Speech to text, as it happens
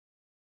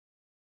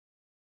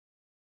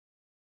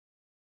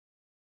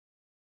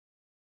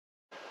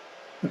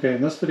Okay,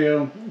 in this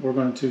video we're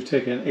going to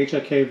take an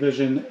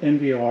HikVision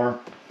NVR.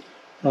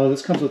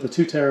 This comes with a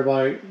 2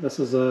 terabyte. This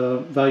is a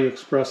Value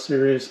Express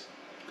series,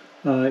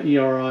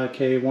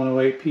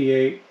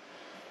 ERIK108P8.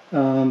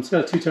 It's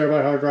got a 2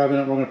 terabyte hard drive in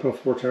it. We're going to put a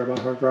 4 terabyte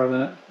hard drive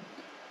in it.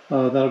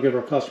 That'll give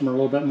our customer a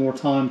little bit more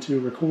time to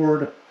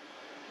record.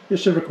 It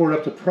should record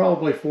up to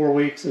probably 4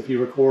 weeks if you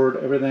record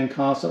everything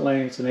constantly.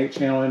 It's an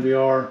 8-channel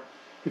NVR.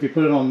 If you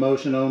put it on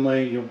motion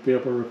only, you'll be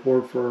able to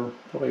record for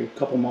probably a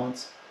couple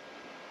months.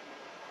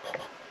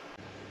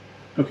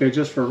 Okay,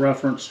 just for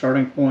reference,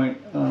 starting point,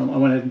 I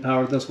went ahead and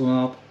powered this one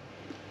up.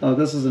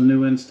 This is a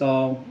new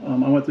install.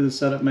 I went through the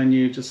setup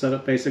menu, just set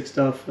up basic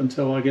stuff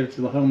until I get it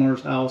to the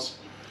homeowner's house.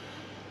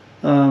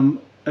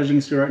 As you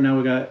can see right now,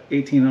 we got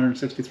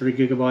 1,863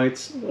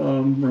 gigabytes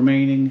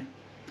remaining.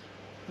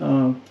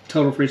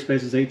 Total free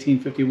space is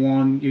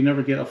 1851. You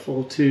never get a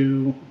full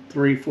 2,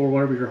 3, 4,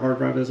 whatever your hard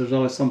drive is. There's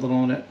always something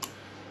on it,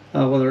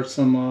 whether it's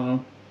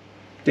some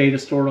data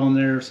stored on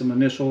there, some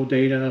initial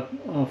data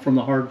from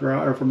the hard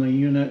drive or from the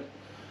unit,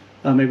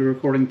 maybe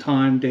recording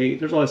time, date.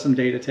 There's always some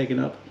data taken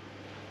up.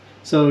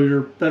 So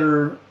you're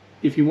better,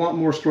 if you want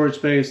more storage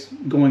space,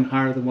 going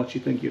higher than what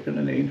you think you're going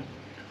to need.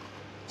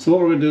 So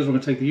what we're going to do is we're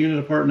going to take the unit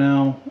apart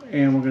now,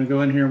 and we're going to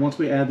go in here. Once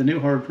we add the new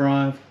hard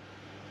drive,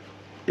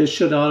 it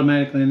should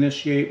automatically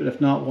initiate, but if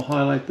not, we'll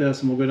highlight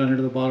this and we'll go down here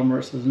to the bottom where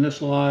it says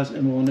initialize,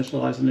 and we'll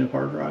initialize the new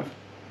hard drive.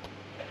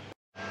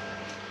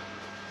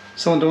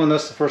 So in doing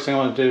this, the first thing I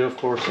want to do, of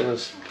course,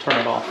 is turn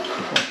it off.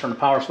 I'm going to turn the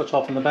power switch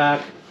off in the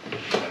back.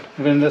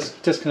 I'm going to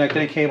disconnect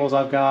any cables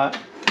I've got.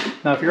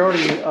 Now, if you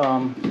already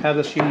have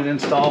this unit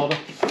installed,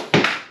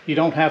 you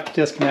don't have to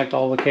disconnect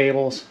all the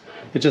cables.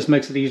 It just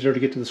makes it easier to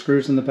get to the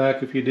screws in the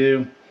back if you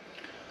do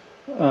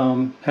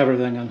have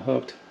everything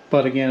unhooked.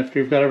 But again, if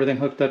you've got everything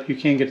hooked up, you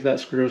can get to that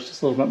screw. It's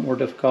just a little bit more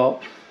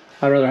difficult.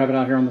 I'd rather have it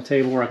out here on the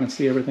table where I can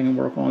see everything and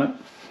work on it.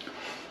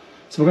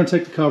 So we're going to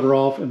take the cover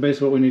off, and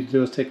basically what we need to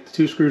do is take the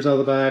 2 screws out of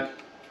the back,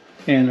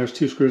 and there's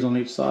 2 screws on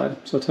each side.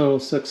 So a total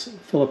of 6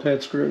 Phillips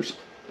head screws.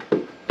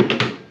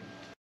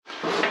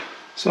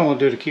 So what I'm going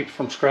to do to keep it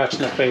from scratching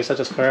the face, I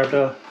just grabbed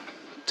a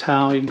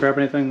towel. You can grab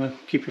anything to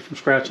keep you from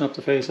scratching up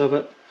the face of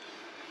it.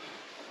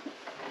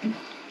 I'm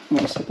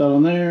going to set that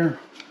on there.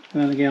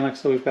 And then again, like I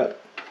said, we've got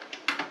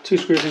 2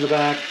 screws in the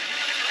back,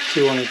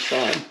 2 on each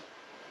side.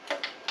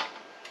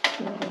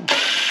 So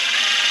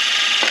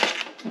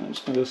I'm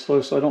just going to go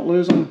slow so I don't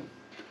lose them.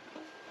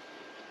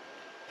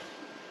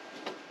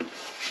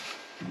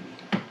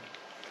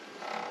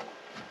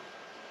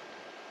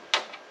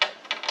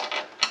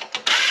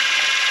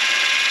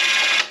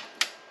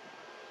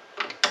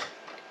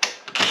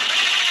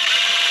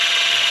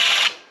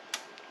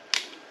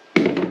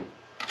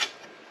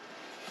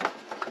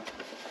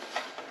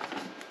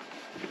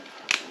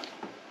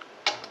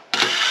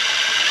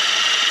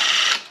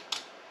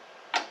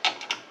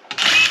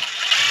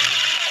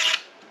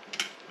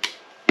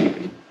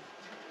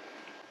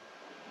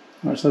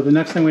 Alright, so the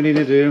next thing we need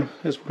to do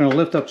is we're going to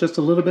lift up just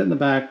a little bit in the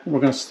back.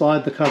 We're going to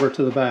slide the cover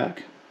to the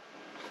back.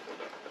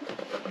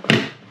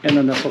 And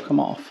then this will come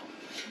off.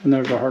 And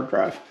there's our hard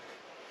drive.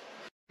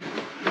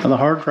 Now the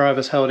hard drive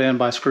is held in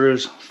by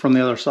screws from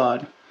the other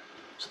side.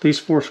 So these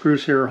 4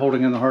 screws here are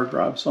holding in the hard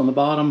drive. So on the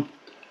bottom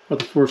are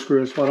the 4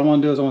 screws. What I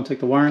want to do is I want to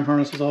take the wiring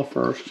harnesses off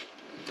first.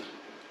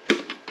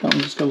 That one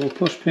just got a little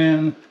push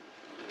pin.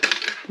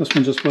 This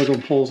one just wiggles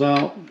and pulls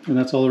out. And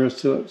that's all there is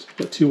to it. So we've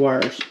got 2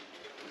 wires.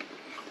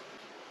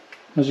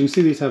 As you can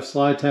see, these have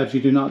slide tabs.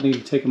 You do not need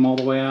to take them all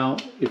the way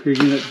out. If your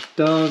unit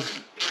does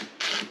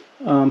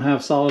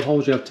have solid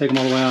holes, you have to take them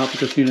all the way out, but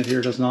this unit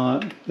here does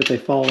not. If they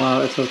fall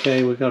out, it's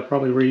okay. We've got to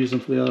probably reuse them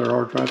for the other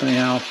hard drive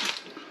anyhow. So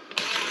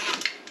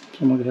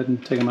I'm going to go ahead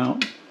and take them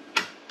out.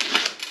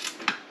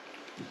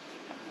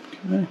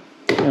 Okay.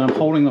 And I'm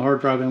holding the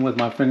hard drive in with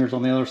my fingers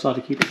on the other side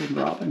to keep it from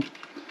dropping.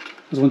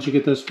 Because once you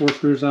get those 4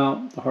 screws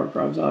out, the hard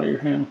drive's out of your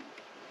hand.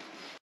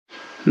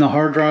 Now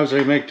hard drives,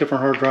 they make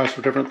different hard drives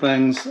for different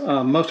things.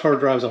 Most hard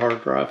drives are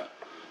hard drive.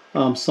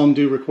 Some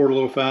do record a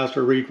little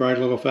faster, read, write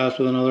a little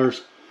faster than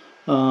others.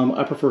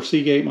 I prefer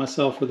Seagate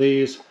myself for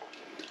these.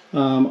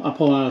 I'm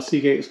pulling out a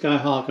Seagate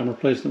Skyhawk. I'm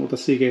replacing it with a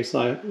Seagate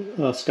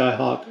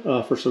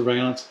Skyhawk for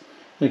surveillance.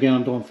 And again,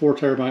 I'm doing 4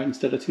 terabyte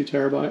instead of 2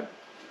 terabyte.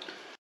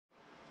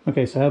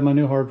 Okay, so I have my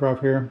new hard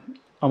drive here.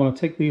 I'm going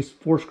to take these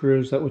 4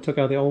 screws that we took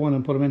out of the old one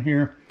and put them in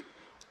here.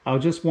 I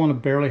just want to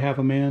barely have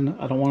them in.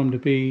 I don't want them to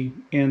be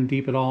in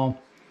deep at all.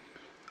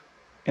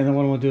 And then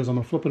what I'm going to do is I'm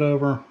going to flip it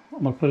over.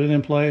 I'm going to put it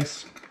in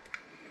place.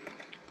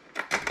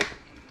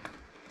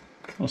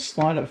 I'll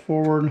slide it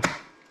forward.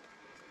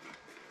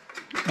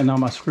 And now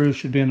my screws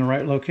should be in the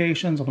right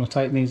locations. I'm going to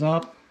tighten these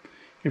up.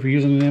 If you're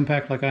using an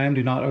impact like I am,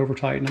 do not over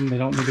tighten them. They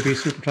don't need to be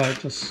super tight.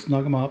 Just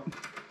snug them up.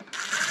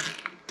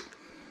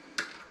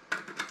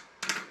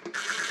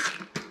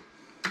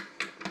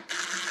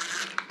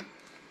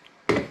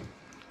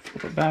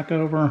 Flip it back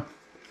over.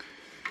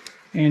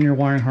 And your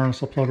wiring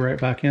harness will plug right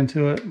back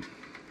into it.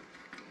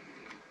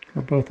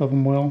 Or both of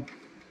them will.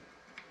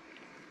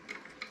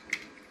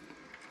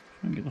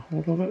 and get a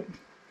hold of it.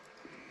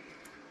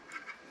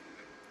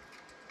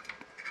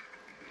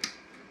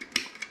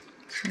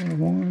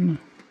 1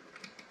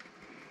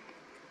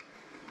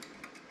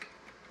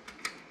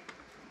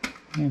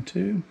 and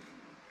 2.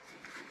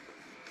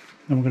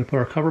 Then we're going to put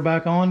our cover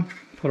back on,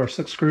 put our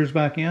 6 screws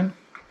back in.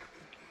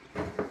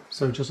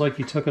 So just like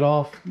you took it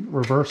off,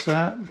 reverse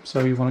that.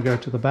 So you want to go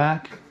to the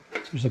back. So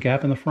there's a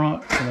gap in the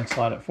front, and then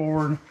slide it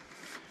forward. And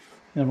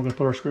then we're going to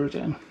put our screws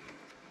in.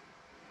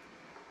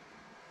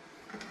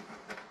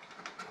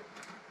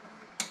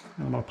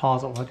 And I'm going to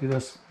pause it while I do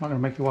this. I'm not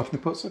going to make you watch me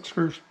put 6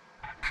 screws.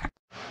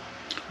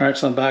 Alright,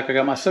 so I'm back. I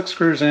got my 6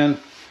 screws in.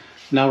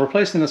 Now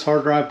replacing this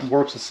hard drive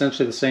works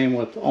essentially the same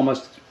with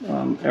almost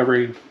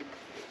every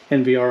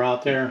NVR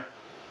out there.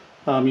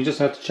 You just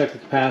have to check the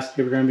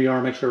capacity of your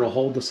NVR, make sure it'll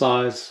hold the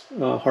size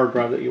hard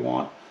drive that you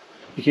want.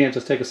 You can't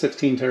just take a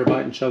 16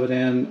 terabyte and shove it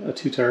in a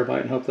 2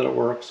 terabyte and hope that it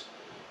works.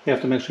 You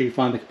have to make sure you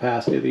find the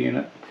capacity of the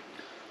unit.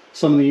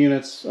 Some of the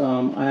units,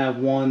 I have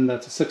one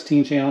that's a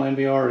 16 channel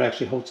NVR. It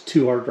actually holds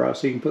 2 hard drives,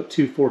 so you can put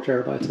 2 4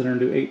 terabytes in there and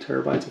do 8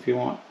 terabytes if you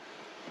want.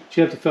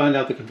 So you have to find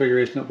out the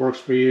configuration that works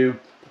for you.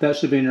 But that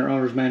should be in your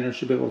owner's manual. You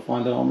should be able to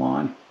find it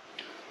online.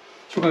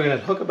 So we're going to go ahead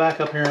and hook it back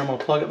up here. I'm going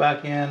to plug it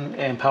back in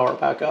and power it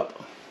back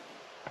up.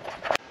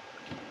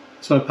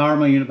 So I powered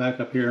my unit back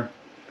up here.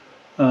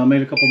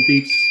 Made a couple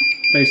beeps.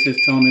 Basically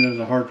it's telling me there's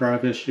a hard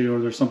drive issue or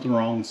there's something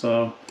wrong.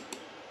 So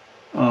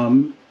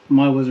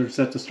my wizard's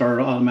set to start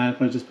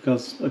automatically just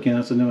because, again,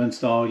 it's a new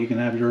install. You can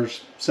have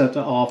yours set to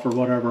off or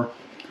whatever.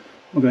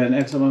 I'll go ahead and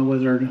exit my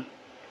wizard.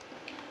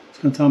 It's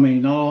going to tell me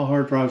not all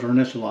hard drives are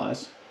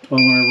initialized. So I'm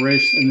going to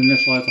erase and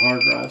initialize the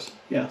hard drives.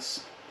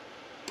 Yes.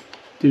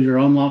 Do your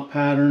unlock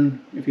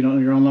pattern. If you don't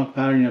know your unlock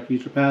pattern, you have to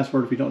use your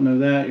password. If you don't know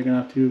that, you're going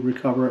to have to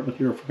recover it with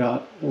your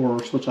forgot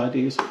or switch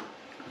IDs.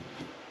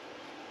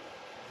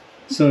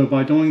 So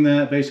by doing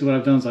that, basically what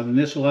I've done is I've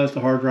initialized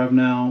the hard drive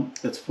now.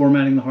 It's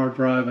formatting the hard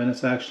drive and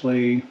it's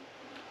actually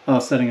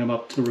setting them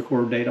up to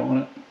record data on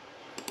it.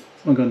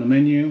 So I'm going to go into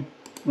menu.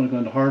 I'm going to go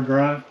into hard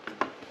drive.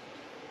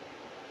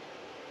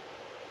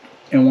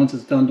 And once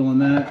it's done doing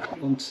that,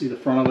 you can see the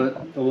front of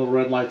it. The little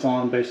red light's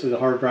on. Basically the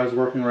hard drive's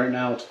working right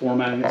now. It's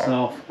formatting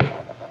itself.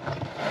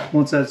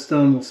 Once that's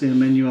done, we'll see a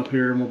menu up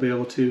here and we'll be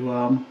able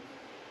to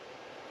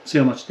see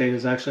how much data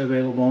is actually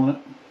available on it.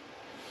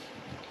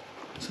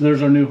 So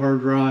there's our new hard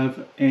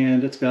drive,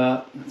 and it's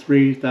got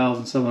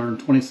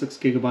 3,726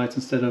 gigabytes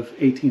instead of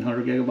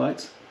 1,800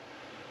 gigabytes.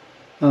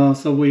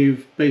 So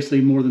we've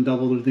basically more than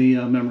doubled the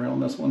memory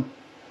on this one.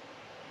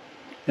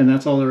 And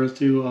that's all there is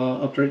to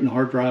updating the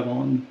hard drive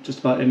on just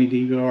about any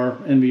DVR,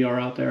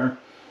 NVR out there.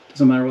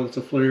 Doesn't matter whether it's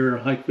a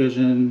FLIR,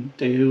 HikVision,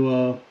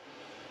 Dehua,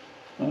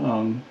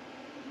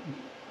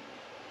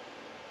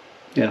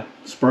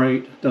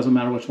 Sprite, doesn't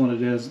matter which one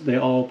it is. They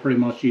all pretty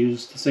much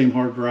use the same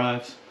hard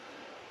drives.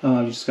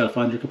 You just got to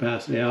find your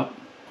capacity out.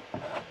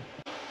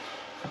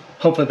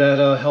 Hopefully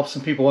that helps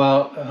some people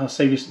out,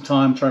 save you some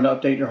time trying to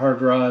update your hard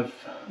drive.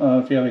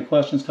 If you have any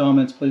questions,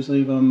 comments, please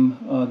leave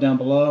them down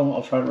below.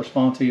 I'll try to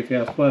respond to you if you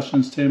have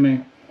questions to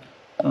me.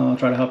 I'll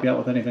try to help you out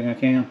with anything I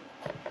can.